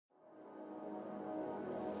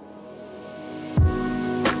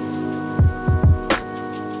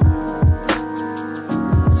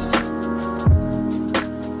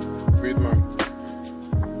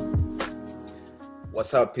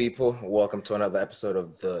What's up, people? Welcome to another episode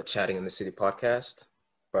of the Chatting in the City podcast,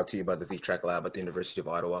 brought to you by the V-TRaC lab at the University of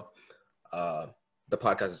Ottawa. The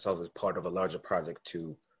podcast itself is part of a larger project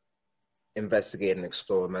to investigate and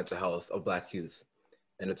explore mental health of Black youth,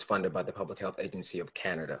 and it's funded by the Public Health Agency of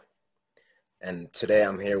Canada. And today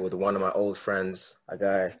I'm here with one of my old friends, a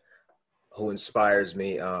guy who inspires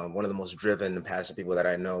me, one of the most driven and passionate people that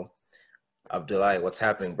I know. Abdou, what's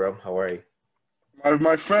happening, bro? How are you?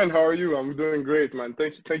 My friend, how are you? I'm doing great, man.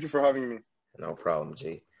 Thank you for having me. No problem,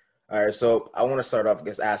 G. All right, so I want to start off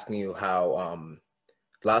just asking you how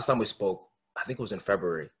last time we spoke, I think it was in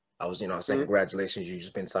February. I was saying congratulations, you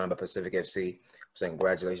just been signed by Pacific FC. Saying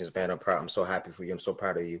congratulations, man. I'm so happy for you. I'm so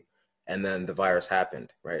proud of you. And then the virus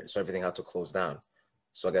happened, right? So everything had to close down.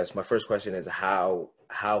 So I guess my first question is how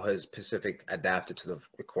has Pacific adapted to the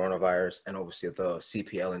coronavirus and obviously the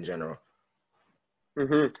CPL in general?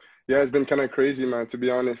 Yeah, it's been kind of crazy, man, to be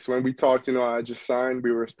honest. When we talked, I just signed,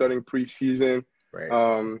 we were starting preseason. Right.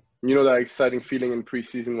 That exciting feeling in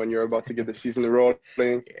preseason when you're about to get the season rolling.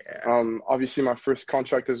 Yeah. Obviously my first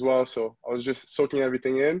contract as well, so I was just soaking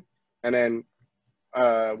everything in. And then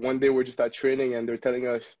one day we're just at training and they're telling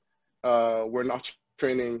us we're not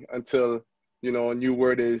training until, a new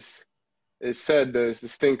word is said. There's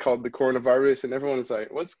this thing called the coronavirus, and everyone's like,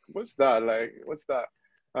 what's that? Like, what's that?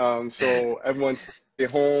 So everyone's at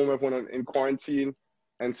home, everyone in quarantine,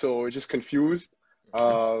 and so we're just confused.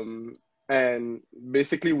 And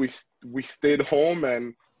basically we stayed home,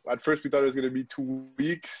 and at first we thought it was going to be 2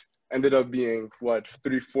 weeks. Ended up being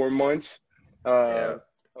 3-4 months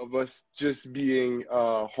of us just being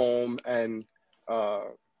home and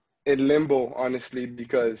in limbo, honestly,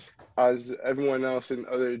 because as everyone else in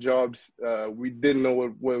other jobs, we didn't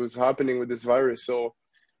know what was happening with this virus. So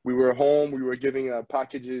we were home, we were giving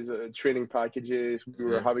packages, training packages, we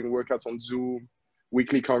were having workouts on Zoom,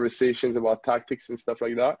 weekly conversations about tactics and stuff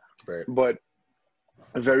like that. Right. But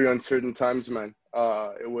very uncertain times, man.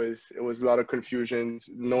 It was a lot of confusions,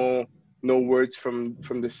 no words from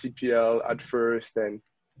the CPL at first, and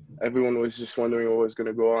everyone was just wondering what was going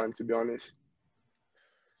to go on, to be honest.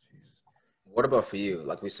 What about for you?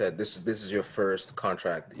 Like we said, this is your first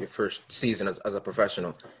contract, your first season as a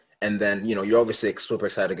professional. And then, you're obviously super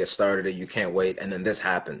excited to get started and you can't wait. And then this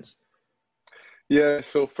happens. Yeah.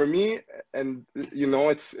 So for me, and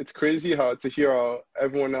it's crazy how to hear how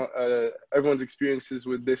everyone's experiences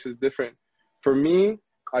with this is different. For me,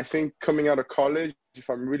 I think coming out of college, if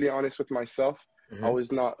I'm really honest with myself, I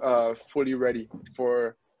was not fully ready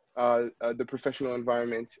for the professional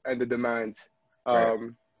environment and the demands. Right.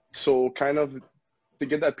 So kind of to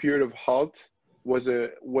get that period of halt was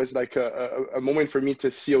like a moment for me to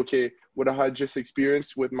see, okay, what I had just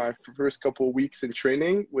experienced with my first couple of weeks in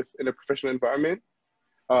training in a professional environment.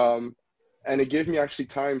 And it gave me actually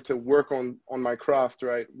time to work on my craft,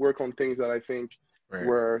 right? Work on things that I think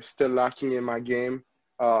were still lacking in my game.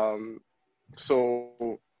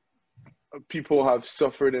 So people have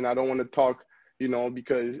suffered, and I don't want to talk,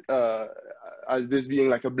 because as this being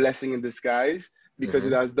like a blessing in disguise, because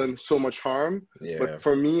it has done so much harm. Yeah. But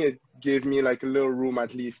for me, it gave me like a little room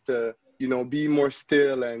at least to, be more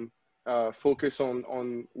still and focus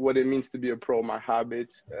on what it means to be a pro, my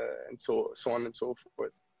habits, and so on and so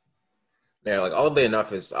forth. Yeah, like oddly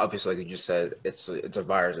enough, it's obviously like you just said, it's a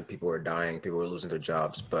virus and people are dying, people are losing their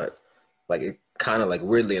jobs. But like it kind of like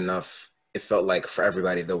weirdly enough, it felt like for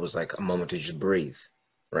everybody there was like a moment to just breathe,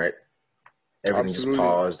 right? Everything Absolutely. just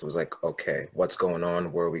paused. It was like, okay, what's going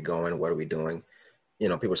on? Where are we going? What are we doing?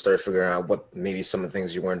 People started figuring out what maybe some of the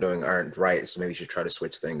things you weren't doing aren't right. So maybe you should try to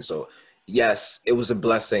switch things. So yes, it was a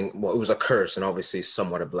blessing. Well, it was a curse and obviously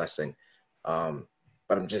somewhat a blessing. But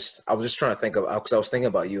I was just trying to think of, because I was thinking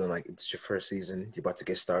about you and like, it's your first season, you're about to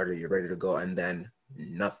get started, you're ready to go. And then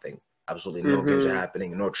nothing, absolutely no games are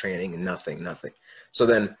happening, no training, nothing. So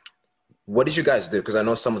then what did you guys do? Because I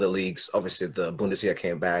know some of the leagues, obviously the Bundesliga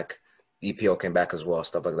came back, the EPL came back as well,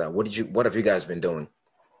 stuff like that. What have you guys been doing?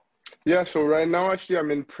 Yeah, so right now, actually,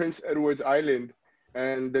 I'm in Prince Edward's Island,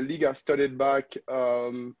 and the league has started back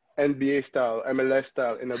NBA style, MLS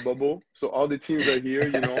style, in a bubble. So all the teams are here,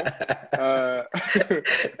 and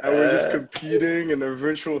we're just competing in a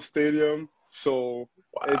virtual stadium. So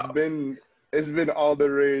Wow. it's been all the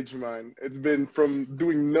rage, man. It's been from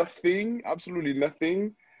doing nothing, absolutely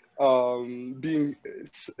nothing, being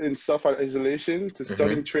in self-isolation to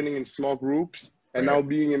starting training in small groups. And now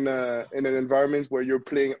being in an environment where you're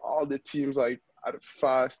playing all the teams like at a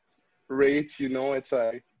fast rate, it's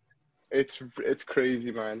like it's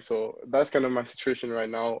crazy, man. So that's kind of my situation right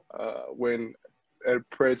now. When at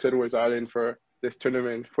Prince Edward's Island for this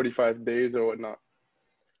tournament, 45 days or whatnot.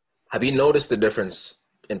 Have you noticed the difference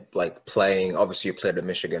in like playing, obviously you played at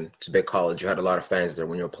Michigan, it's a big college, you had a lot of fans there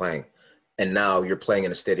when you were playing, and now you're playing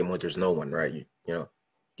in a stadium where there's no one, right? You know,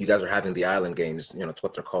 you guys are having the island games, you know, it's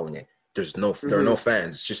what they're calling it. There are no Mm-hmm.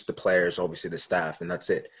 fans, it's just the players, obviously the staff, and that's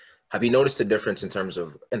it. Have you noticed a difference in terms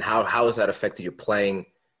of, and how has that affected you playing?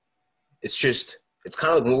 It's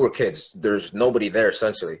kind of like when we were kids, there's nobody there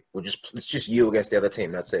essentially. It's just you against the other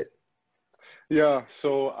team, that's it. Yeah,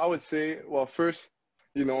 so I would say, well, first,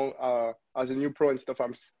 as a new pro and stuff,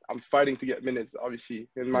 I'm fighting to get minutes. Obviously,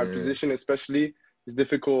 in my Mm, position, especially, it's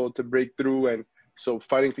difficult to break through, and so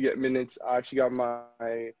fighting to get minutes. I actually got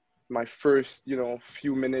my first,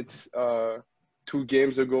 few minutes 2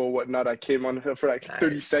 games ago, whatnot. I came on for like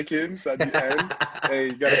 30 nice. seconds at the end. Hey,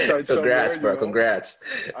 you gotta start somewhere, Congrats, bro. Congrats.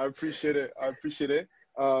 I appreciate it. I appreciate it.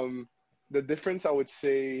 Um, the difference, I would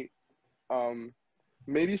say. Um,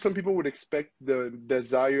 Maybe some people would expect the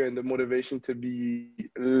desire and the motivation to be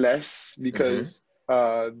less Hmm. because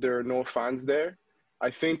there are no fans there. I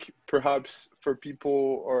think perhaps for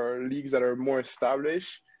people or leagues that are more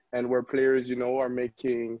established and where players, are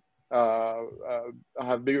making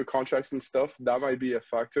have bigger contracts and stuff, that might be a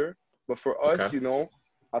factor. But for Okay. us,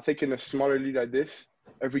 I think in a smaller league like this,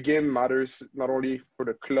 every game matters not only for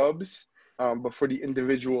the clubs, but for the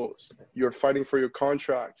individuals. You're fighting for your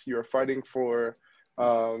contracts. You're fighting for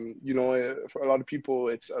a lot of people,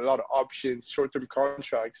 it's a lot of options, short-term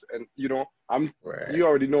contracts, and Right. you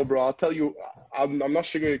already know, bro. I'll tell you, I'm not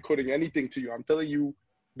sugarcoating anything to you. I'm telling you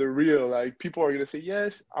the real. Like people are gonna say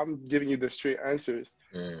yes. I'm giving you the straight answers.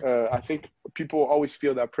 Mm, I think people always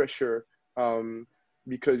feel that pressure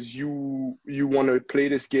because you want to play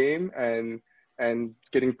this game and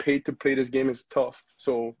getting paid to play this game is tough.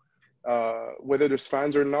 So whether there's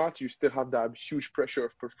fans or not, you still have that huge pressure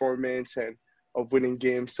of performance and of winning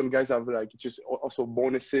games. Some guys have like just also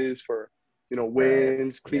bonuses for right.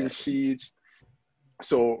 wins, clean Yeah. sheets.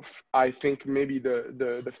 So I think maybe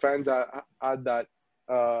the fans add that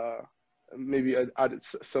uh, maybe added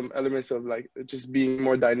some elements of like just being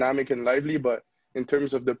more dynamic and lively. But in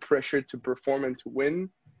terms of the pressure to perform and to win,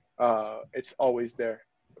 it's always there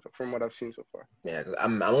from what I've seen so far. Yeah. 'Cause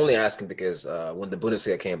I'm only asking because when the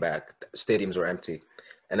Bundesliga came back, stadiums were empty,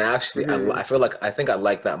 and I Mm-hmm. feel like I think I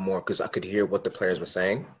like that more because I could hear what the players were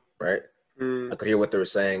saying. Right. I Mm, could hear what they were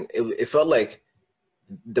saying. It felt like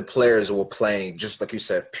the players were playing just like you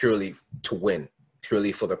said, purely to win,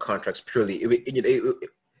 purely for their contracts, purely.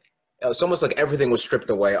 It's almost like everything was stripped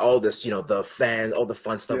away. All this, the fans, all the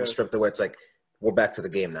fun stuff was yes. stripped away. It's like we're back to the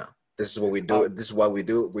game now. This is what we Uh, do. This is why we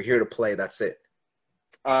do. We're here to play. That's it.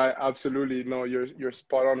 I absolutely no, you're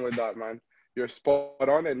spot on with that, man. You're spot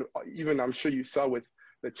on, and even I'm sure you saw with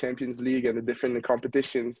the Champions League and the different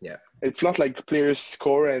competitions, Yeah. it's not like players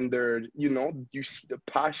score and you see the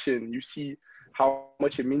passion, you see how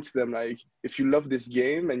much it means to them. Like if you love this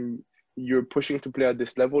game and you're pushing to play at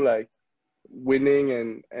this level, like winning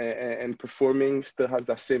and performing still has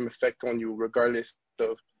that same effect on you, regardless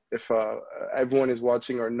of if everyone is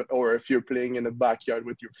watching or if you're playing in the backyard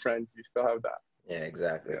with your friends, you still have that. Yeah.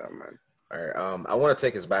 Exactly. Yeah, man. All right. I want to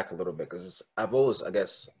take us back a little bit because I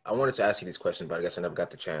guess, I wanted to ask you these questions, but I guess I never got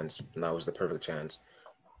the chance. And that was the perfect chance.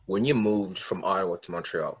 When you moved from Ottawa to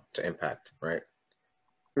Montreal to Impact, right?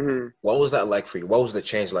 Hmm. What was that like for you? What was the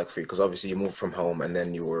change like for you? Because obviously you moved from home and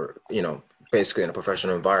then you were, basically in a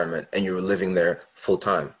professional environment and you were living there full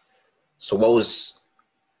time. So what was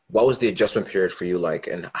the adjustment period for you like,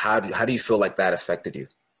 and how do you feel like that affected you?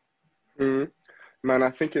 Hmm. Man,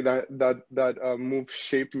 I think that move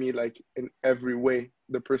shaped me like in every way,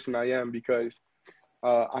 the person I am, because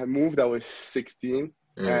I moved. I was 16,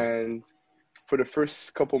 Mm, and for the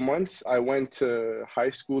first couple months, I went to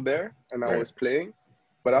high school there, and I right. was playing.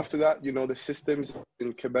 But after that, the systems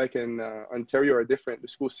in Quebec and Ontario are different, the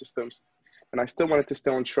school systems, and I still wanted to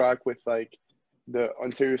stay on track with like the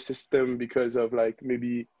Ontario system because of like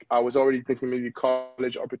maybe I was already thinking maybe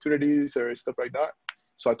college opportunities or stuff like that.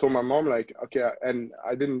 So I told my mom like, okay, and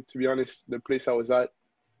I didn't, to be honest, the place I was at,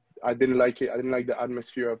 I didn't like it. I didn't like the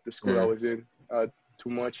atmosphere of the school I Mm, was in too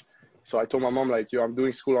much. So I told my mom like, yo, I'm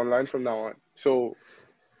doing school online from now on. So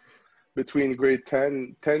between grade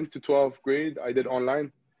 10 to 12th grade, I did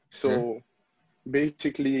online. mm, So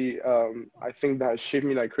basically, I think that shaped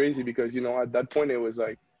me like crazy because, at that point it was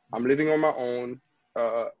like, I'm living on my own.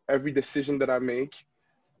 Every decision that I make,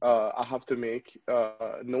 I have to make.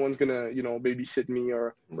 No one's gonna, babysit me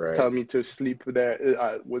or right. tell me to sleep there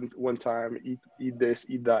one time, eat this,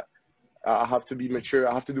 eat that. I have to be mature.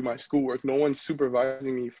 I have to do my schoolwork. No one's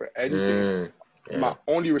supervising me for anything. Mm, My yeah.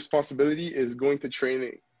 only responsibility is going to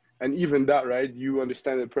training And even that, right? You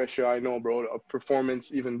understand the pressure. I know, bro. A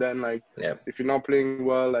performance, even then, like Yeah. if you're not playing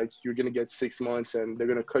well, like you're gonna get 6 months and they're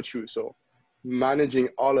gonna cut you. So managing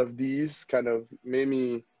all of these kind of made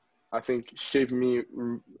me, I think, shaped me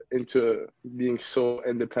into being so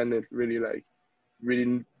independent. Really, like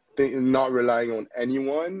really not relying on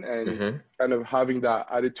anyone and Mm-hmm. kind of having that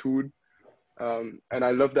attitude. And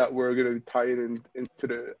I love that we're going to tie it into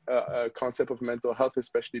the concept of mental health,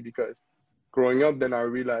 especially because growing up, then I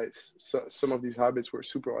realized some of these habits were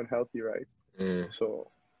super unhealthy, right? Mm.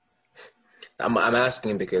 So, I'm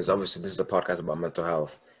asking because obviously this is a podcast about mental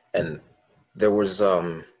health, and there's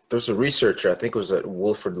a researcher, I think it was at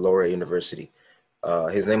Wilfrid Laurier University.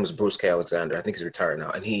 His name was Bruce K. Alexander. I think he's retired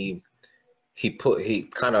now, and he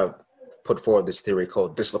kind of put forward this theory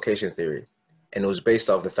called dislocation theory, and it was based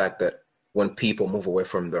off the fact that when people move away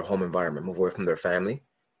from their home environment, move away from their family,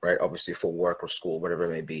 right? Obviously for work or school, whatever it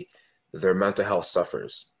may be, their mental health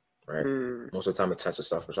suffers, right? Most of the time it tends to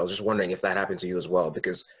suffer. So I was just wondering if that happened to you as well,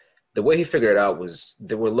 because the way he figured it out was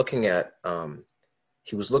they were looking at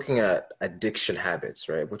he was looking at addiction habits,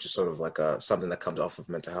 right? Which is sort of like something that comes off of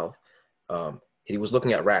mental health. He was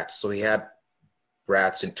looking at rats, so he had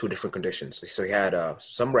rats in two different conditions. So he had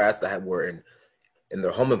some rats that were in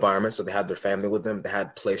their home environment, so they had their family with them. They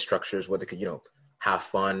had play structures where they could, have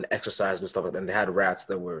fun, exercise and stuff like that. And they had rats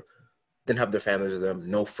that didn't have their families with them,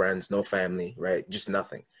 no friends, no family, right? Just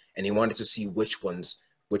nothing. And he wanted to see which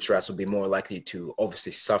rats would be more likely to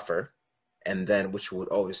obviously suffer, and then which would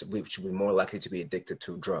be more likely to be addicted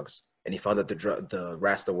to drugs. And he found that the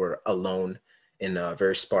rats that were alone in a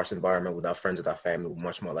very sparse environment without friends, without family, were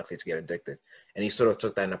much more likely to get addicted. And he sort of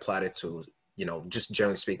took that and applied it to, just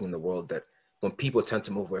generally speaking in the world, that when people tend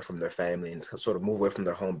to move away from their family and sort of move away from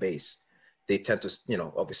their home base, they tend to,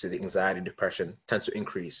 obviously the anxiety, depression tends to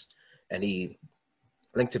increase. And he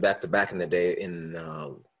linked it back to back in the day in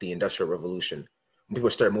the Industrial Revolution, when people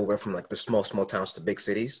started moving from like the small towns to big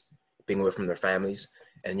cities, being away from their families,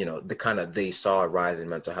 and they saw a rise in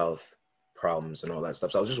mental health problems and all that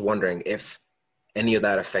stuff. So I was just wondering if any of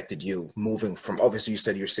that affected you moving from, obviously you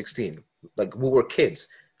said you're 16, like we were kids,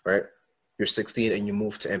 right? You're 16 and you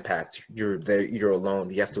move to Impact. You're there, you're alone.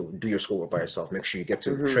 You have to do your schoolwork by yourself. Make sure you get to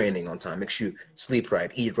mm-hmm. training on time. Make sure you sleep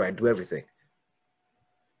right, eat right, do everything.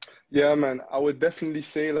 Yeah, man, I would definitely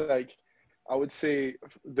say like I would say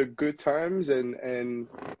the good times and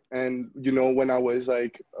when I was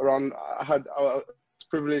like around, I was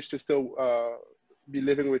privileged to still be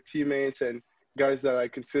living with teammates and guys that I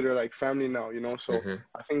consider like family now, so Mm-hmm.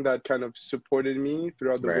 I think that kind of supported me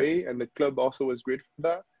throughout the Right. way, and the club also was great for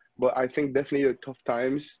that. But I think definitely the tough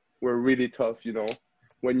times were really tough,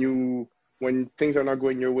 when things are not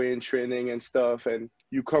going your way in training and stuff, and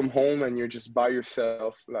you come home and you're just by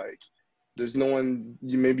yourself, like there's no one.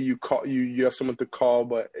 You call, you have someone to call,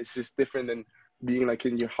 but it's just different than being like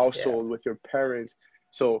in your Yeah. household with your parents.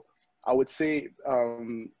 So I would say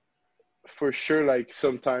for sure, like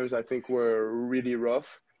sometimes I think we're really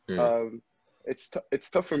rough. Mm. um it's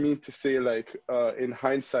tough for me to say like in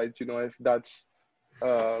hindsight, if that's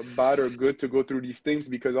bad or good to go through these things,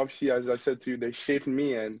 because obviously, as I said to you, they shaped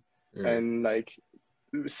me, Mm. and like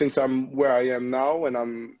since I'm where I am now and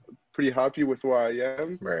I'm pretty happy with where I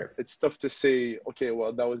am, Right. it's tough to say, okay,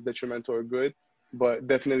 well, that was detrimental or good. But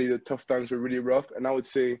definitely the tough times were really rough. And I would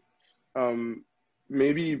say um,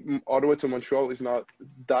 maybe Ottawa to Montreal is not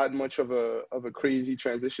that much of a crazy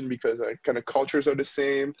transition, because kind of cultures are the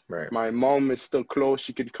same. Right. My mom is still close.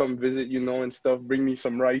 She can come visit, and stuff, bring me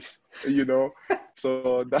some rice.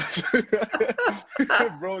 So that's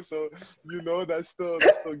bro. So that's still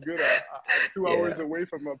good. I'm 2 hours Yeah. away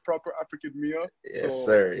from a proper African meal. Yes, So,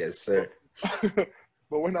 sir. Yes, but sir.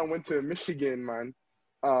 but when I went to Michigan, man,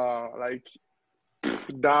 like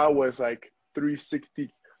that was like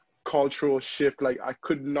 360 cultural shift. Like I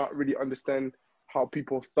could not really understand how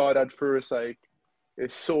people thought at first. Like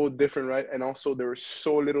it's so different, right? And also there was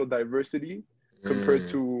so little diversity compared Mm.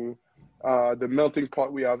 to the melting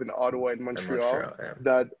pot we have in Ottawa and In Montreal, Montreal, yeah.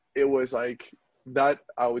 that it was like that.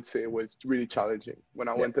 I would say was really challenging. When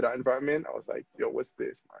I Yeah. went to that environment, I was like, yo, what's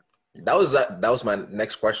this, man? That was my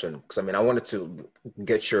next question, because I mean I wanted to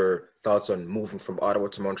get your thoughts on moving from Ottawa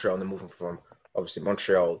to Montreal and then moving from obviously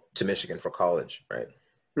Montreal to Michigan for college, right?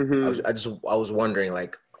 Mm-hmm. I was wondering,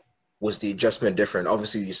 like, was the adjustment different?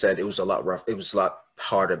 Obviously you said it was a lot rough. It was a lot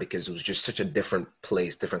harder because it was just such a different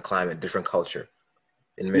place, different climate, different culture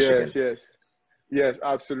in Yes, Michigan. yes. Yes,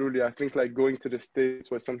 absolutely. I think like going to the States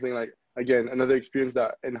was something like, again, another experience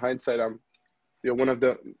that in hindsight, I'm one of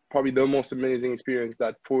the probably the most amazing experience,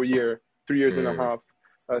 that 4 year, 3 years and a Mm. half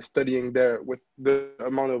studying there, with the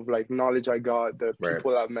amount of like knowledge I got, the Right.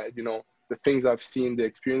 people I've met, the things I've seen, the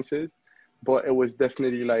experiences, but it was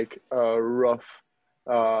definitely like rough.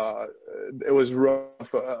 It was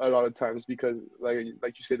rough a lot of times because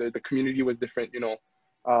like you said, the community was different,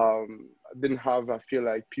 I didn't have, I feel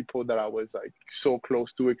like, people that I was like so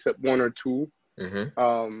close to except one or two.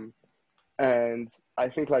 And I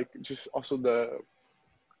think like just also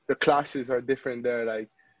the classes are different there. Like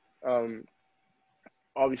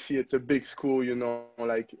obviously it's a big school,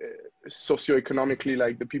 like socioeconomically,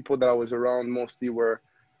 like the people that I was around mostly were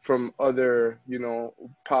from other,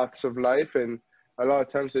 paths of life. And a lot of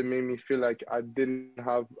times it made me feel like I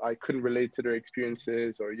couldn't relate to their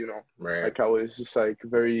experiences, or, Right. like I was just like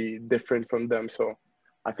very different from them. So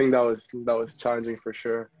I think that was challenging for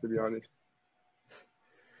sure, to be honest.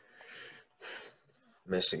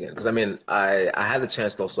 Michigan, because I mean, I had the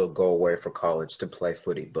chance to also go away for college to play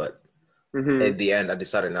footy, but Mm-hmm. at the end, I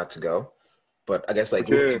decided not to go. But I guess like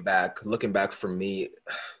Okay. looking back for me,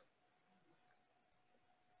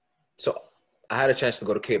 so I had a chance to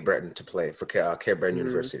go to Cape Breton to play for Cape Breton Mm-hmm.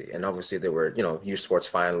 University, and obviously they were youth sports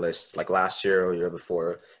finalists like last year or year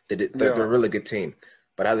before. They're Yeah. a really good team,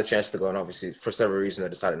 but I had the chance to go, and obviously for several reasons I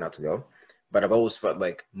decided not to go. But I've always felt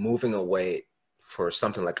like moving away for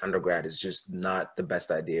something like undergrad is just not the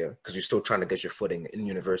best idea because you're still trying to get your footing in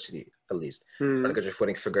university, at least trying Mm-hmm. to get your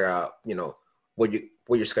footing, figure out what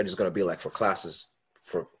your schedule is going to be like for classes,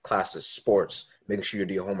 sports, making sure you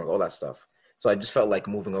do your homework, all that stuff. So I just felt like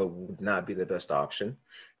moving over would not be the best option.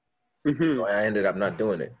 Mm-hmm. So I ended up not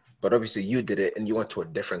doing it. But obviously you did it and you went to a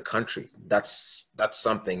different country. That's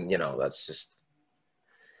something, that's just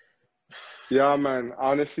Yeah, man.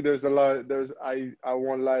 Honestly, there's a lot. I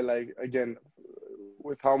won't lie. Like again,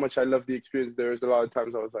 with how much I love the experience, there's a lot of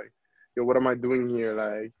times I was like, yo, what am I doing here?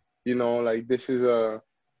 Like, like this is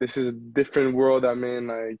a different world I'm in.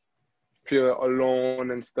 Like, feel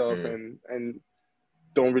alone and stuff, mm, and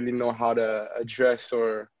don't really know how to address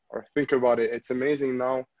or think about it. It's amazing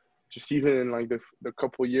now, just even in like the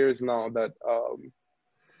couple years now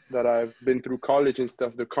that I've been through college and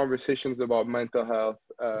stuff, the conversations about mental health,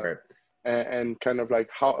 right. and kind of like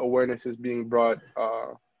how awareness is being brought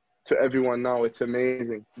to everyone now. It's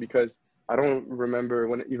amazing because I don't remember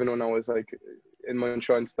even when I was like in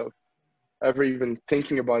Montreal and stuff, ever even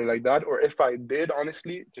thinking about it like that. Or if I did,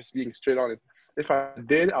 honestly, just being straight honest, if I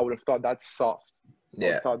did, I would have thought that's soft. I would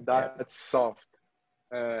Yeah. have thought Yeah. that's soft.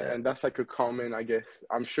 Yeah. And that's like a common, I guess.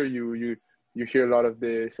 I'm sure you hear a lot of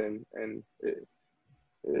this, and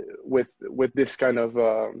with this kind of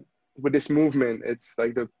with this movement, it's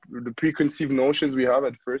like the preconceived notions we have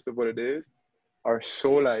at first of what it is are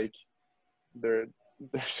so like they're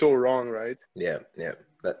they're so wrong, right? Yeah. Yeah.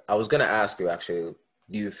 But I was gonna ask you actually,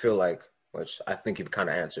 do you feel like, which I think you've kind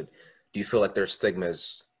of answered, do you feel like there's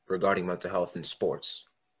stigmas regarding mental health in sports?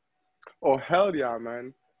 Oh hell yeah,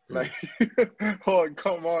 man! Hmm. Like, oh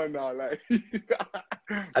come on now, like,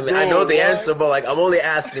 I mean, I know bro, the what? answer, but like I'm only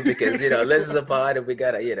asking because this is a pod and we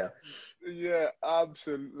gotta, Yeah,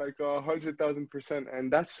 absolutely, like 100,000%,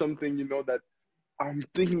 and that's something that I'm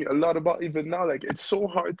thinking a lot about even now. Like, it's so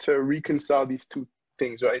hard to reconcile these two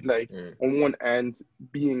things, right? Like, Mm, on one end,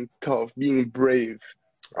 being tough, being brave,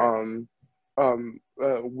 right. um,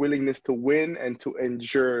 willingness to win and to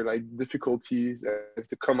endure like difficulties and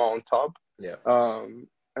to come out on top. Yeah.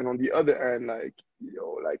 And on the other end, like,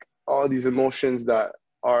 like all these emotions that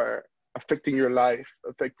are affecting your life,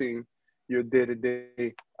 affecting your day to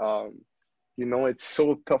day. It's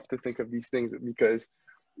so tough to think of these things because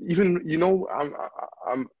even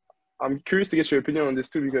I'm I'm curious to get your opinion on this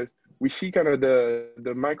too, because we see kind of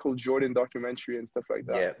the Michael Jordan documentary and stuff like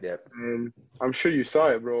that, Yeah. Yeah. and I'm sure you saw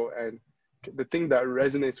it, bro. And the thing that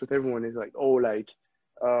resonates with everyone is like, oh, like,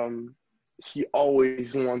 um, he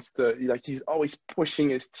always wants to, like, he's always pushing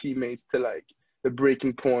his teammates to like the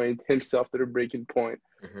breaking point, himself to the breaking point,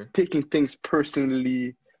 Hmm. taking things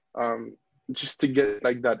personally, um, just to get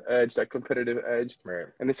like that edge, that competitive edge. Right.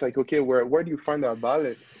 And it's like, okay, where do you find that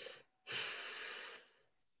balance?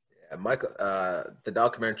 Michael, the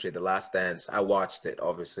documentary, The Last Dance, I watched it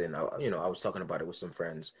obviously, and I was talking about it with some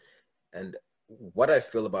friends. And what I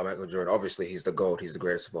feel about Michael Jordan, obviously he's the GOAT, he's the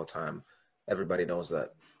greatest of all time. Everybody knows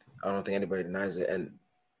that. I don't think anybody denies it. And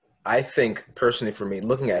I think personally for me,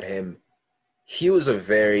 looking at him, he was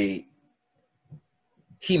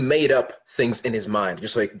he made up things in his mind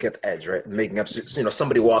just so he could get the edge, right? Making up,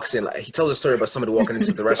 somebody walks in, like he tells a story about somebody walking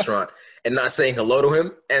into the restaurant and not saying hello to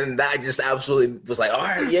him. And that just absolutely was like, all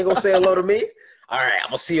right, you ain't gonna say hello to me? All right, I'm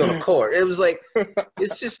gonna see you on the court. It was like,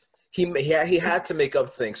 it's just, he had to make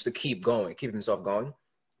up things to keep going, keep himself going.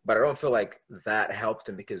 But I don't feel like that helped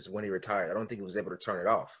him because when he retired, I don't think he was able to turn it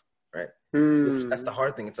off, right? That's the Hmm.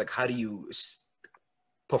 hard thing. It's like,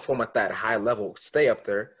 perform at that high level, stay up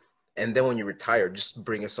there, and then when you retire, just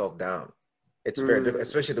bring yourself down. It's very different,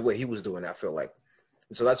 especially the way he was doing it, I feel like.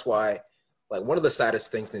 And so that's why, like, one of the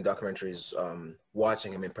saddest things in the documentary is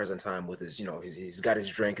watching him in present time with his, he's got his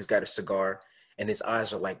drink, he's got his cigar, and his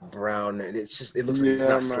eyes are like brown. And it's just, it looks like he's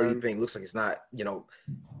not sleeping. It looks like he's not,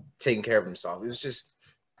 taking care of himself. It was just,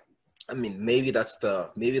 I mean, maybe that's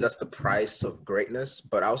the price of greatness,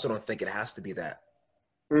 but I also don't think it has to be that.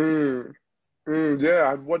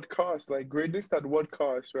 Yeah, at what cost? Like, greatness at what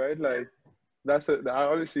cost, right? Like,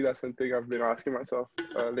 honestly, that's something I've been asking myself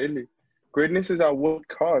lately. Greatness is at what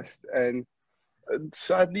cost? And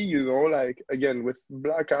sadly, like, again, with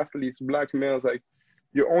Black athletes, Black males, like,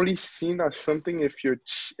 you're only seen as something if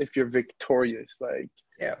you're victorious. Like,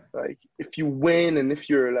 yeah, like if you win and if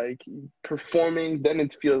you're like performing, then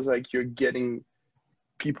it feels like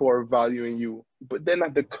people are valuing you. But then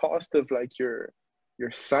at the cost of like your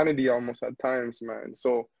sanity almost at times, man.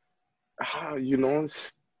 So,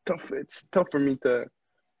 it's tough. It's tough for me to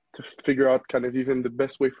figure out kind of even the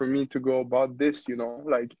best way for me to go about this.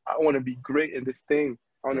 Like, I want to be great in this thing.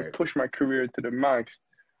 I want to push my career to the max.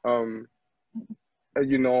 How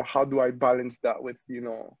do I balance that with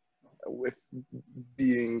with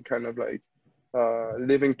being kind of like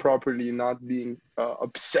living properly, not being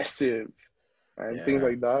obsessive and things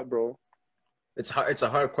like that, bro? It's hard. It's a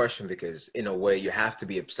hard question because in a way you have to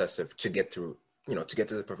be obsessive to get through, to get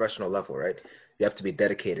to the professional level, right? You have to be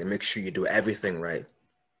dedicated, make sure you do everything right.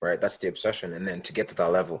 That's the obsession. And then to get to that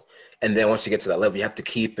level. And then once you get to that level, you have to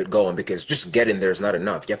keep it going because just getting there is not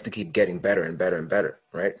enough. You have to keep getting better and better and better,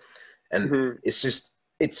 right? And it's just,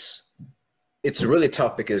 it's really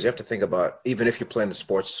tough because you have to think about, even if you play in the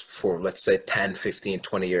sports for, let's say, 10, 15,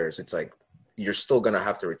 20 years, it's like you're still going to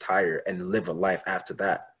have to retire and live a life after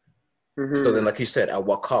that. So then, like you said, at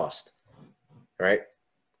what cost, right?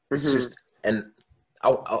 It's just, and I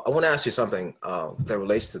want to ask you something that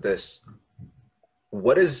relates to this.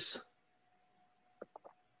 What is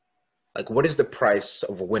the price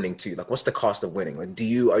of winning to you? Like, what's the cost of winning? Like,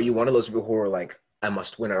 are you one of those people who are like, I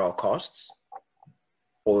must win at all costs?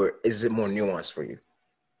 Or is it more nuanced for you?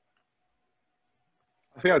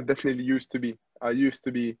 I think I definitely used to be. I used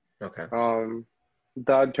to be okay.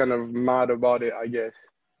 That kind of mad about it, I guess,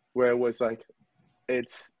 where it was like,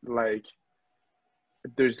 it's like,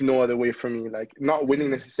 there's no other way for me. Like, not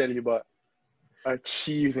winning necessarily, but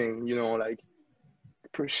achieving, like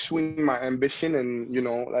pursuing my ambition. And,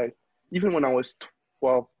 like, even when I was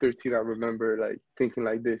 12, 13, I remember like thinking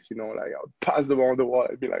like this, like I would pass the ball on the wall.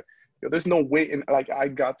 I'd be like, there's no way. And like, I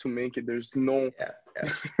got to make it. There's no,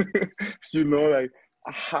 like,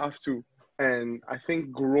 I have to. And I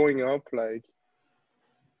think growing up, like,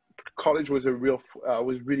 college was I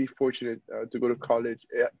was really fortunate to go to college.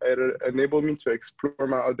 It enabled me to explore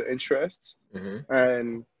my other interests.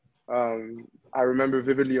 And I remember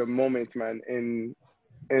vividly a moment, man, in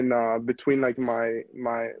between like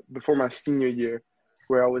before my senior year,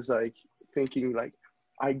 where I was like thinking like,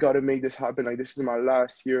 I gotta make this happen. Like, this is my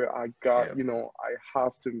last year. I got, I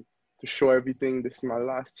have to show everything. This is my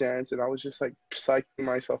last chance. And I was just like psyching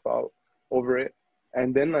myself out over it.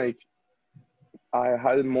 And then like, I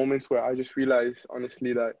had moments where I just realized,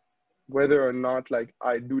 honestly, that whether or not like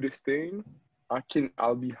I do this thing,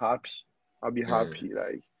 I'll be happy. I'll be happy.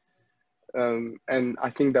 Like, and I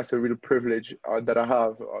think that's a real privilege that I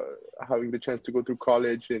have, having the chance to go through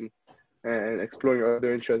college and exploring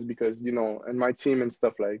other interests, because, in my team and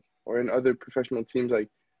stuff, like, or in other professional teams, like,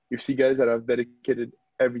 you see guys that have dedicated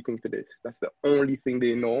everything to this. That's the only thing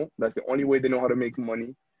they know. That's the only way they know how to make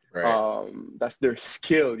money. Right. That's their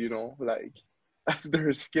skill, like, that's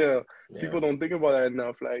their skill. Yeah. People don't think about that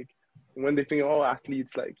enough. Like, when they think, oh,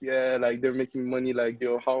 athletes, like, yeah, like they're making money, like,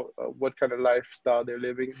 what kind of lifestyle they're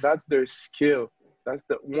living. That's their skill. That's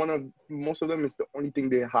most of them is the only thing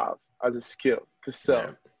they have as a skill to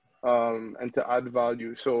sell. And to add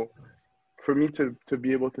value. So for me to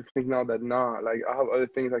be able to think now that, like, I have other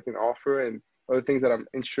things I can offer and other things that I'm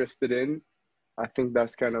interested in, I think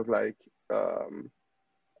that's kind of like,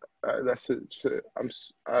 that's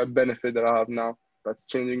a benefit that I have now. That's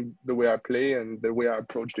changing the way I play and the way I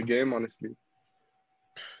approach the game, honestly.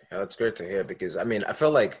 Yeah, that's great to hear, because I mean, I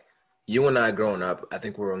feel like you and I growing up, I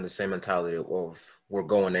think we're on the same mentality of we're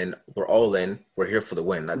going in, we're all in, we're here for the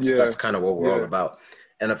win. That's kind of what we're all about.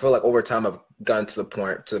 And I feel like over time I've gotten to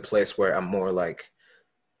the place where I'm more like,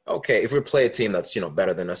 okay, if we play a team that's,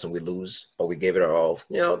 better than us and we lose, but we gave it our all,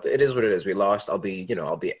 it is what it is. We lost. I'll be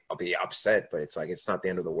upset, but it's like, it's not the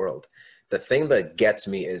end of the world. The thing that gets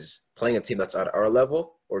me is playing a team that's at our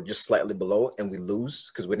level or just slightly below and we lose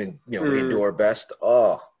because we didn't do our best.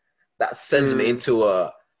 Oh, that sends me into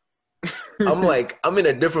I'm like, I'm in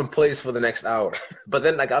a different place for the next hour. But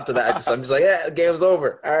then like after that, I'm just like, yeah, the game's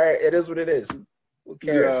over. All right, it is what it is. Who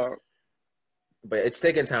cares? Yeah. But it's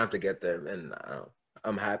taking time to get there, and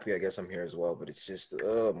I'm happy. I guess I'm here as well. But it's just,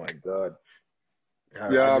 oh my God,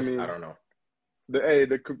 Yeah, I I mean, don't know.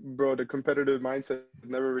 the competitive mindset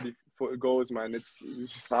never really goes, man. It's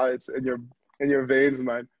just how it's in your veins,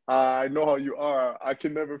 man. I know how you are. I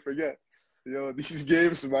can never forget. These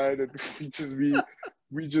games, man. And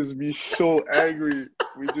we just be so angry.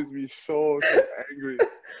 We just be so angry.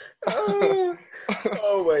 Oh,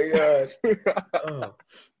 oh my God. Oh.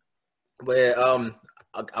 But yeah,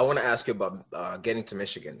 I want to ask you about getting to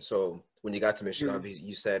Michigan. So when you got to Michigan, Mhm. obviously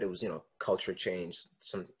you said it was, culture change,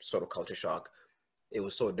 some sort of culture shock. It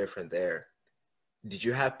was so different there. Did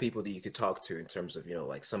you have people that you could talk to in terms of,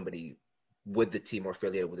 like somebody with the team or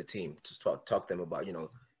affiliated with the team to talk to them about,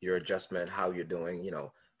 your adjustment, how you're doing,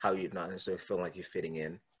 how you're not necessarily feeling like you're fitting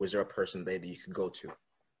in? Was there a person there that you could go to?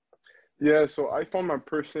 Yeah, so I found my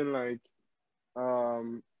person like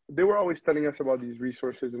they were always telling us about these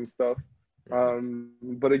resources and stuff. Hmm.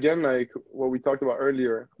 But again, like what we talked about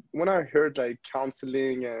earlier, when I heard like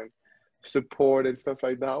counseling and support and stuff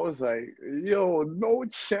like that, I was like, yo, no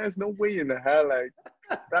chance, no way in the hell. Like,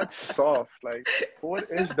 that's soft. Like, what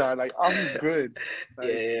is that? Like, I'm good. Yeah, Like,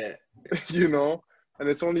 yeah, you know? And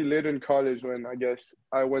it's only later in college when I guess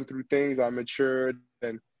I went through things, I matured,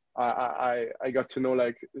 and I got to know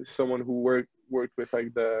like someone who worked with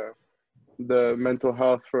like the mental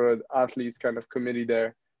health for athletes kind of committee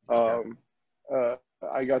there. okay, Um, uh,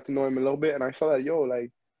 I got to know him a little bit, and I saw that like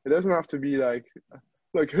it doesn't have to be like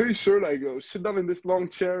hey sir, like sit down in this long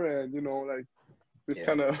chair and like this yeah,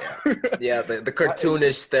 kind of yeah, yeah. The and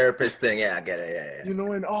cartoonish therapist thing. Yeah, I get it. Yeah,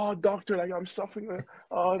 and oh doctor, like I'm suffering.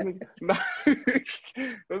 Oh, like,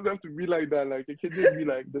 it doesn't have to be like that. Like it can just be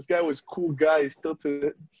like this guy was cool guy still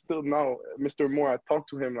now. Mr. Moore, I talked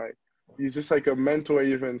to him like he's just like a mentor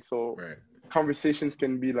even. So yeah. Right. conversations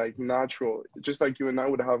can be like natural, just like you and I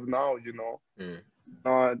would have now.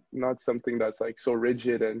 Mm, Not something that's like so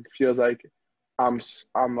rigid and feels like I'm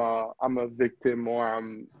a victim or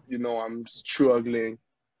I'm struggling.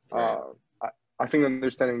 right. Uh, I, I think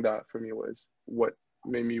understanding that for me was what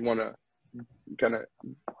made me want to kind of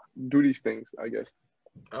do these things, I guess.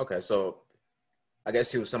 Okay, so I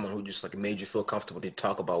guess he was someone who just like made you feel comfortable to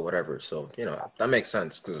talk about whatever. So that makes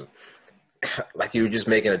sense because like you were just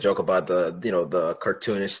making a joke about the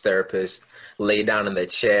cartoonish therapist lay down in the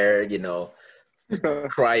chair,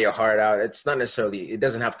 cry your heart out. It's not necessarily. It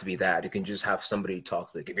doesn't have to be that. You can just have somebody to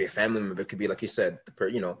talk to. It could be a family member. It could be like you said,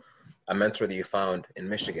 a mentor that you found in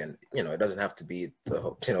Michigan. It doesn't have to be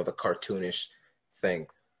the cartoonish thing.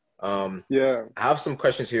 Yeah. I have some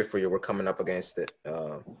questions here for you. We're coming up against it.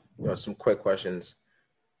 Some quick questions.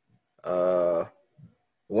 Uh,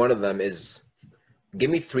 One of them is, give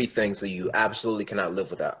me three things that you absolutely cannot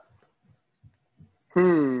live without.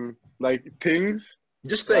 Like things,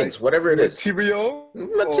 Just like things, whatever it is. material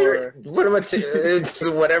Material, or what material? It's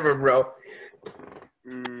whatever, bro.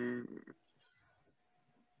 mm,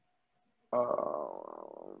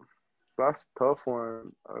 uh, that's a tough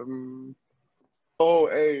one. Oh,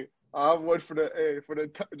 hey, I have one for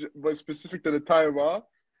but specific to the time, huh?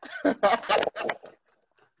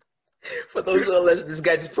 For those who are listening, this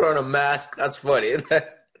guy just put on a mask. That's funny.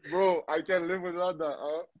 Bro, I can't live without that,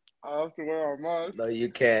 huh? I have to wear a mask. No, you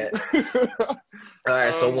can't. All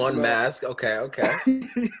right, so one No. mask. Okay, okay.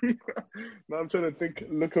 Now I'm trying to think,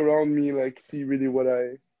 look around me, like see really what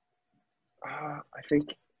I think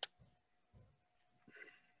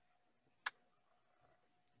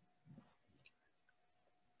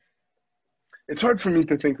it's hard for me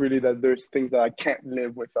to think really that there's things that I can't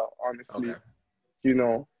live without, Okay. honestly, you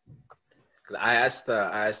know. 'Cause I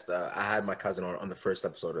had my cousin on the first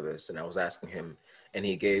episode of this, and I was asking him, and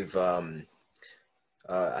he gave, I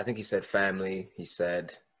think he said family. He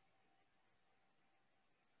said,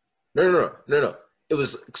 no. It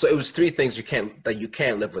was three things you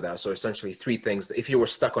can't live without. So essentially, three things. If you were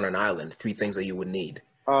stuck on an island, three things that you would need.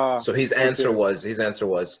 So Okay. his answer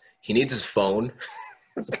was he needs his phone.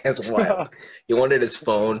 This guy's wild. He wanted his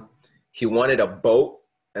phone. He wanted a boat,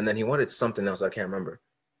 and then he wanted something else. I can't remember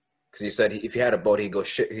because he said if he had a boat, he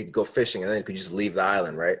could go fishing, and then he could just leave the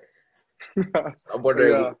island, right? So I'm Yeah.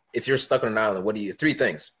 wondering if you're stuck on an island, what do you? Three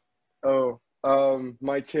things. Oh,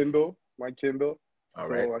 my Kindle, All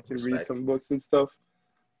right, so I can read respect. some books and stuff.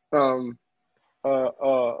 Um, uh,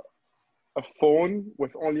 uh, a phone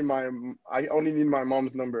with I only need my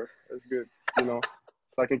mom's number. That's good, so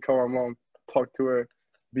I can call my mom, talk to her,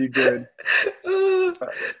 be good.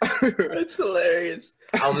 That's hilarious.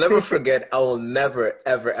 I'll never forget. I will never,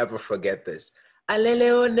 ever, ever forget this. Ale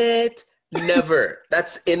Leonet. Never.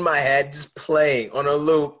 That's in my head, just playing on a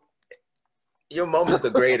loop. Your mom is the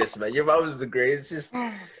greatest, man. Your mom is the greatest. It's just,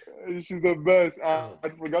 She's the best. oh I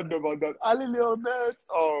my forgot about that. Ali Leonette.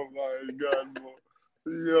 Oh my God, bro.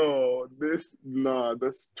 Yo,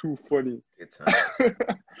 that's too funny. good times.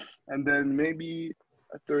 And then maybe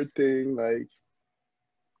a third thing, like,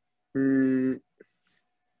 hmm,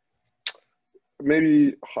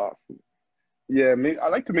 maybe, yeah, maybe I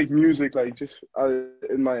like to make music, like just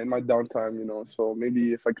in my downtime, you know. So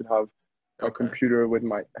maybe if I could have a Okay. computer with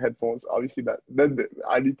my headphones, obviously that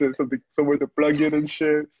I need to somewhere to plug in and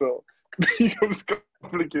shit. So it becomes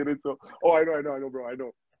complicated. So I know, bro. I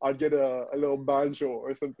know. I'd get a little banjo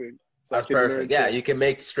or something so I That's can perfect. learn Yeah, to. you can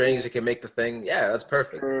make Yeah, strings, you can make the thing. Yeah, that's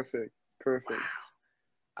perfect. perfect, perfect.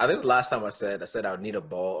 I think the last time I said I would need a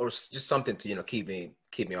ball or just something to, keep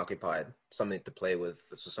me occupied, something to play with,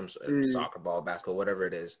 so some sort of Mm, soccer ball, basketball, whatever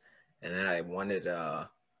it is. And then I wanted a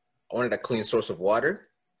clean source of water,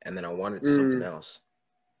 and then I wanted something mm. else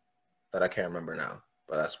that I can't remember now,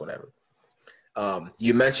 but that's whatever.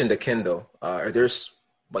 You mentioned the Kindle. There's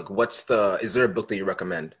like, is there a book that you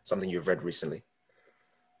recommend? Something you've read recently?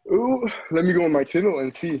 Ooh, let me go on my Kindle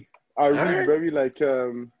and see. I All read right. very like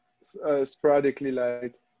sporadically.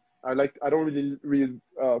 I don't really read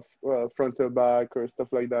front to back or stuff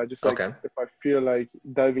like that. Just like Okay. if I feel like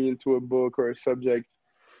diving into a book or a subject,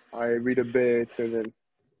 I read a bit and then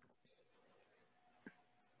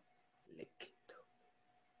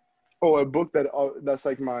a book that's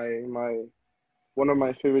like my one of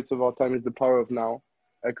my favorites of all time is The Power of Now,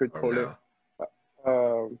 Eckhart Or Tolle.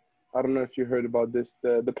 now. I don't know if you heard about this.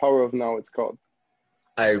 The Power of Now, it's called.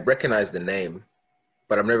 I recognize the name,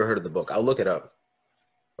 but I've never heard of the book. I'll look it up.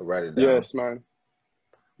 I'll write it down. Yes, man.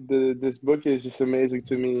 This book is just amazing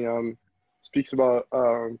to me. Speaks about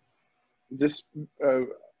just uh,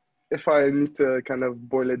 if I need to kind of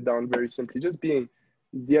boil it down very simply, just being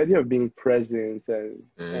the idea of being present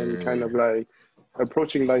and kind of Mm, like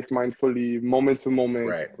approaching life mindfully, moment to moment.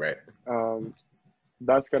 right, right. Um,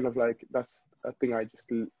 that's kind of like that's a thing I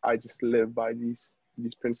just live by these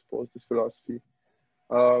principles, this philosophy.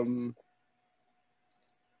 Um,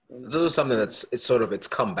 This is something it's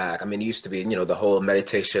come back. I mean, it used to be, the whole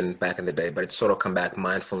meditation back in the day, but it's sort of come back,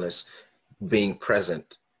 mindfulness, being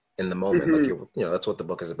present in the moment. Like mhm. that's what the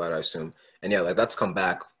book is about, I assume. And yeah, like that's come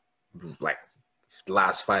back like the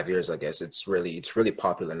last 5 years, I guess. It's really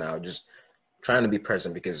popular now. Just trying to be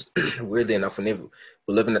present because weirdly enough, we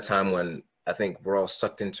live in a time when I think we're all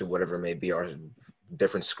sucked into whatever it may be, our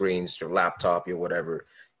different screens, your laptop, your whatever,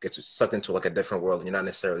 gets sucked into like a different world. And you're not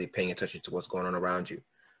necessarily paying attention to what's going on around you.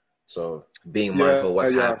 So being Yeah, mindful of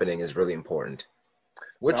what's yeah, happening is really important,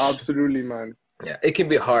 which, absolutely, man. yeah, it can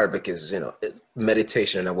be hard because,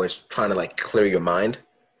 meditation in a way is trying to like clear your mind.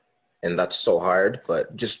 And that's so hard,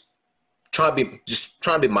 but just trying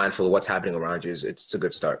to be mindful of what's happening around you it's a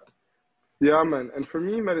good start. Yeah, man. And for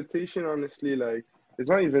me, meditation, honestly, like it's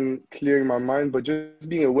not even clearing my mind, but just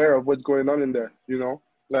being aware of what's going on in there, you know?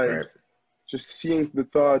 Like Right. just seeing the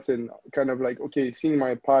thoughts and kind of like, okay, seeing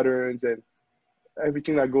my patterns and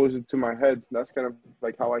everything that goes into my head. That's kind of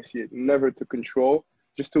like how I see it. Never to control,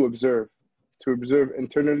 just to observe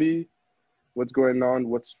internally what's going on,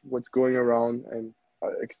 what's going around, and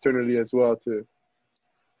externally as well to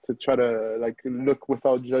try to like look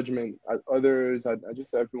without judgment at others, at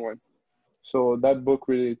just everyone. So that book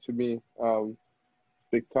really to me,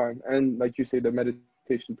 big time. And like you say, the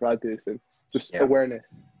meditation practice and just Yeah. awareness.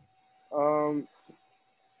 Um,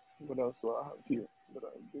 what else do I have here that I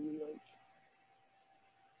really like?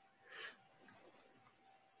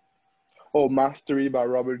 Oh, Mastery by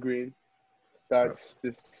Robert Greene. I That's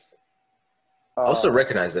just also uh,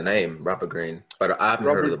 recognize the name Robert Greene, but I haven't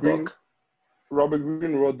heard of Robert the Greene. book. Robert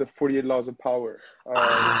Greene wrote the 48 Laws of Power.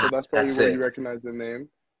 So that's probably That's where you it. recognize the name.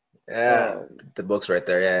 Yeah, Um, the book's right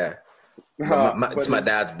there. Yeah. It's but my it's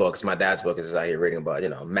dad's book. It's my dad's book is out here reading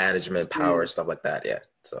about, management, power, mm, stuff like that. Yeah.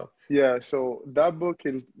 So, yeah. So that book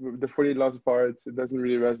and the 48 Laws of Power, it doesn't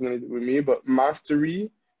really resonate with me. But Mastery,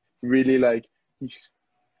 really like he's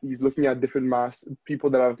he's looking at different people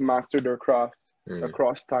that have mastered their craft mm,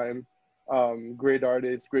 across time, great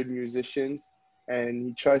artists, great musicians, and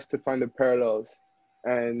he tries to find the parallels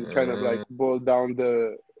and kind of like mm, boil down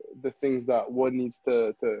the things that one needs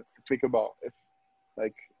to think about if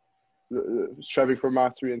like striving for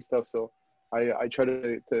mastery and stuff. So I try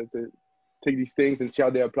to take these things and see how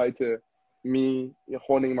they apply to me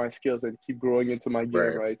honing my skills and keep growing into my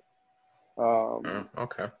game, right. right? Um,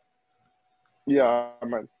 Okay. yeah,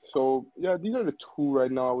 man. So yeah, these are the two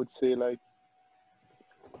right now. I would say like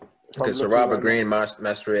if Okay. I'm So looking Robert right now, Greene,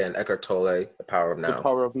 Mastery, and Eckhart Tolle, The Power of the Now.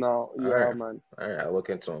 power of now. All Yeah, right. man. All right. I'll look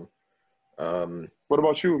into them. What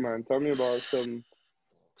about you, man? Tell me about some.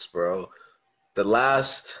 Bro, the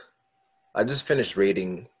last I just finished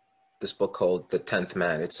reading this book called The Tenth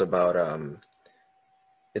Man. It's about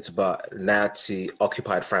Nazi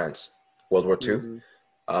occupied France, World War II.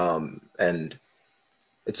 Mm, And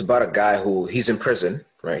it's about a guy who he's in prison,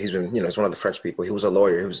 right? He's been, he's one of the French people. He was a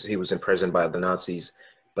lawyer. He was imprisoned by the Nazis,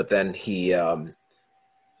 but then he, for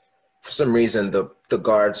some reason, the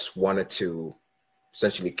guards wanted to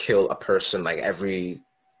essentially kill a person like every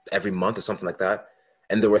month or something like that.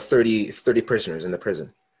 And there were 30 prisoners in the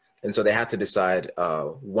prison. And so they had to decide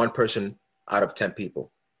one person out of 10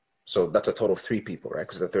 people. So that's a total of 3 people, right?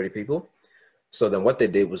 Because there are 30 people. So then what they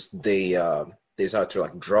did was they decided to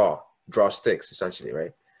like draw sticks essentially,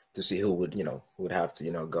 right? To see who would have to,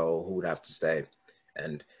 go, who would have to stay.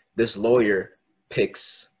 And this lawyer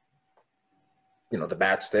picks, the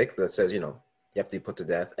bad stick that says, you have to be put to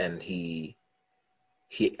death. And he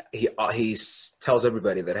tells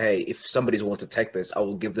everybody that, hey, if somebody's willing to take this, I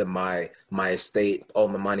will give them my estate, all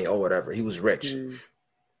my money or whatever. He was rich. mm,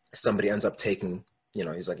 Somebody ends up taking,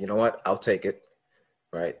 he's like, you know what, I'll take it,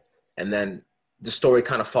 right? And then the story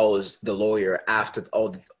kind of follows the lawyer after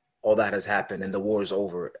all that has happened and the war is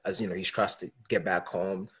over, as he's trying to get back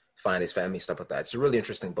home, find his family, stuff like that. It's a really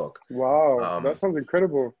interesting book. wow, that sounds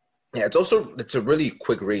incredible. Yeah, it's a really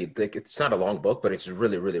quick read. Like, it's not a long book, but it's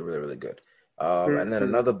really, really, really, really good. And then Mm,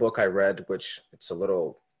 another book I read, which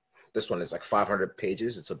this one is like 500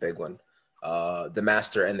 pages. It's a big one. The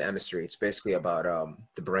Master and the Emissary. It's basically about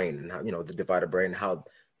the brain and how, the divided brain, how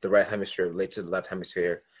the right hemisphere relates to the left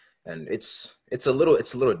hemisphere. And it's a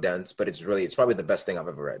little dense, but it's probably the best thing I've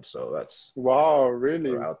ever read. So that's wow,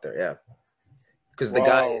 really? out there. Yeah. Because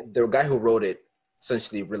Wow. the guy who wrote it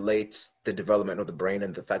essentially relates the development of the brain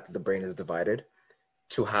and the fact that the brain is divided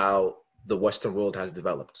to how the Western world has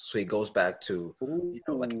developed. So he goes back to,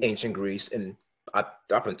 like Ooh. ancient Greece and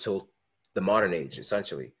up until the modern age,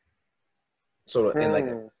 essentially. So, and like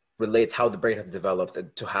Hmm. relates how the brain has developed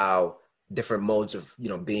to how different modes of,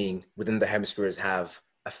 being within the hemispheres have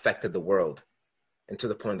affected the world and to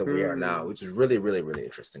the point that we are now, Hmm. which is really, really, really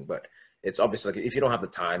interesting. But it's obviously like, if you don't have the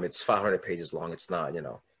time, it's 500 pages long. It's not,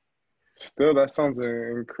 Still, that sounds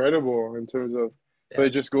incredible in terms of, so yeah.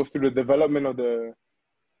 it just goes through the development of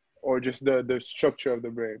or just the structure of the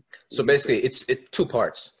brain, So would you say? basically, it's 2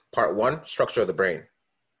 parts. Part one, structure of the brain,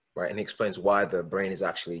 right? And he explains why the brain is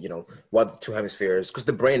actually, why the 2 hemispheres, because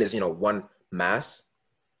the brain is, one mass,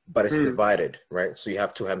 but it's Hmm. divided, right? So you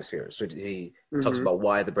have 2 hemispheres. So he talks Mm-hmm. about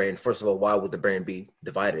why the brain, first of all, why would the brain be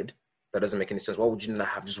divided? That doesn't make any sense. Why would you not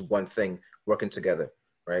have just one thing working together,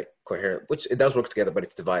 right? Coherent, which it does work together, but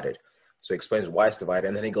it's divided. So he explains why it's divided.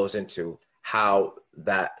 And then he goes into how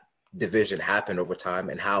that division happened over time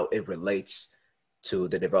and how it relates to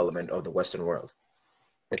the development of the Western world.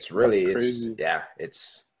 That's crazy.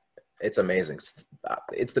 It's amazing.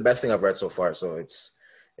 It's the best thing I've read so far. So Man,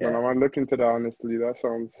 yeah. I might look into that honestly. If That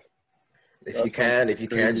sounds if you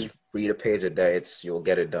can crazy. just read a page a day, you'll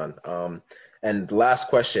get it done. And the last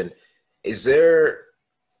question, is there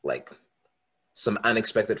like some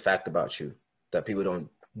unexpected fact about you that people don't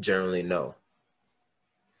generally know?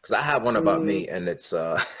 Because I have one about Mm. me, and it's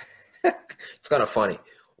it's kind of funny.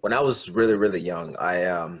 When I was really, really young,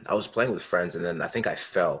 I was playing with friends, and then I think I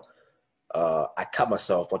fell. I cut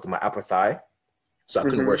myself, like, in my upper thigh, so I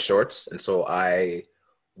couldn't wear Mm-hmm. shorts, and so I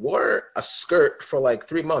wore a skirt for like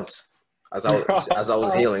 3 months as I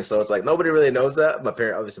was healing. So it's like nobody really knows that.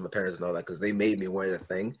 Obviously my parents know that because they made me wear the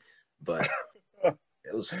thing, but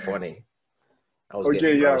it was funny. I was Okay,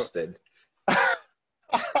 getting yeah. roasted.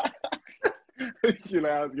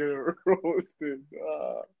 I was getting roasted.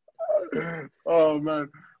 Oh man,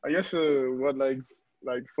 I guess what like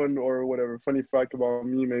fun or whatever funny fact about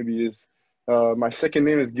me maybe is my second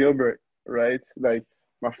name is Gilbert, right? Like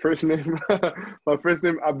my first name, my first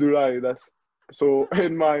name Abdoulaye. That's so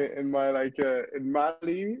in my like in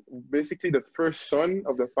Mali, basically the first son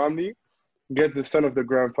of the family gets the son of the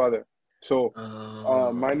grandfather. So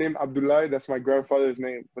my Oh, name Abdoulaye, that's my grandfather's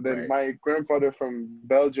name. But then right. my grandfather from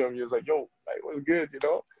Belgium, he was like, "Yo, like, what's good?" You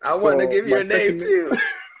know. I want to So give you my a name second too.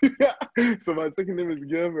 yeah. So my second name is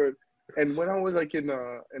Gilbert. And when I was like in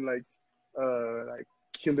like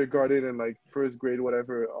kindergarten and like first grade,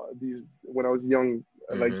 whatever, these when I was young,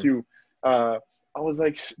 like Hmm. you, I was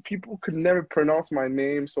like people could never pronounce my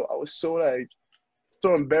name, so I was so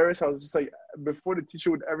embarrassed. I was just like, before the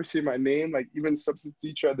teacher would ever say my name, like even substitute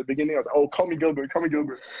teacher at the beginning, I was like, "Oh, call me Gilbert, call me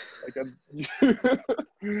Gilbert," like,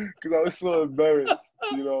 because I was so embarrassed,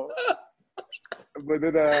 you know. But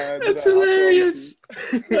then That's after obviously, hilarious.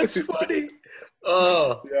 That's funny.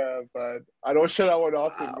 Oh, yeah, but I don't share that one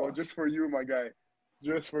often, bro. wow. Just for you, my guy.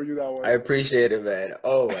 Just for you that one. I appreciate it, man.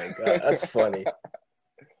 Oh my God, that's funny.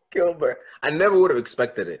 Gilbert, I never would have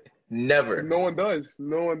expected it. Never. No one does.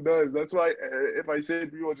 No one does. That's why if I say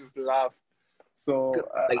it, people just laugh. So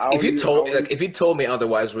Like if you told me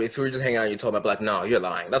otherwise, if we were just hanging out, and you told me, I'd be like, no, you're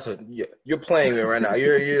lying. That's you're playing me right now.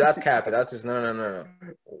 You're that's capping. That's just no.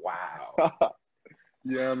 Wow.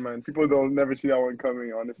 Yeah, man. People don't never see that one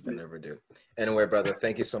coming. Honestly, I never do. Anyway, brother,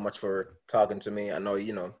 thank you so much for talking to me. I know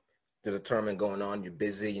there's a tournament going on. You're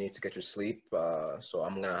busy. You need to get your sleep. So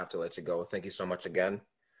I'm gonna have to let you go. Thank you so much again.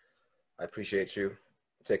 I appreciate you.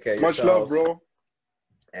 Take care of yourself. Much love, bro.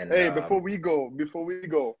 And hey, before we go,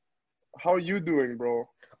 how you doing, bro?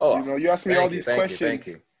 Oh, you asked me all these questions. Thank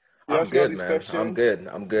you. I'm good, man. I'm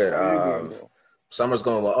good. How you doing, bro? Summer's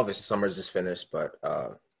going well. Obviously, summer's just finished, but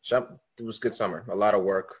it was a good summer. A lot of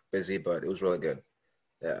work, busy, but it was really good.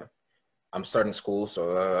 Yeah. I'm starting school,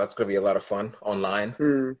 so that's going to be a lot of fun online.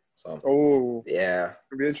 So, yeah.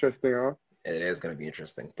 It'll be interesting, huh? It is going to be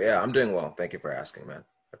interesting. But yeah, I'm doing well. Thank you for asking, man.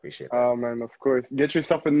 I appreciate that. Oh, man, of course. Get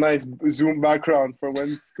yourself a nice Zoom background for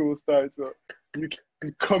when school starts. So you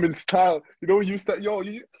can come in style. You know, you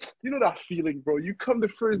know that feeling, bro. You come the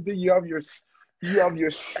first day, you have your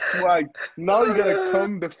swag. Now you got to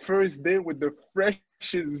come the first day with the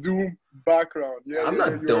freshest Zoom background. Yeah, I'm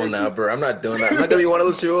not doing that, bro. I'm not doing that. I'm not going to be one of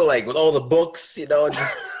those people, like, with all the books,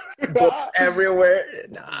 just books everywhere.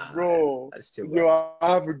 Nah, bro. That's too much. Yo,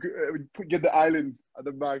 I have get the island at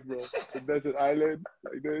the back, bro. The desert island,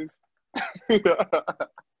 like this.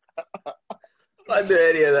 I'm not doing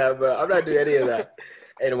any of that, bro. I'm not doing any of that.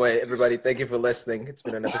 Anyway, everybody, thank you for listening. It's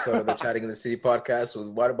been an episode of the Chatting in the City podcast with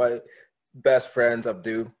one of my best friends,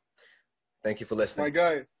 Abdou. Thank you for listening. My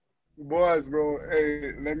guy, boys, bro.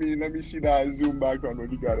 Hey, let me see that Zoom background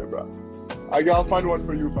when you got it, bro. I'll find one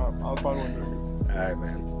for you, fam. I'll find one for you. All right,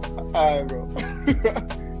 man. All right,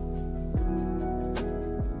 bro.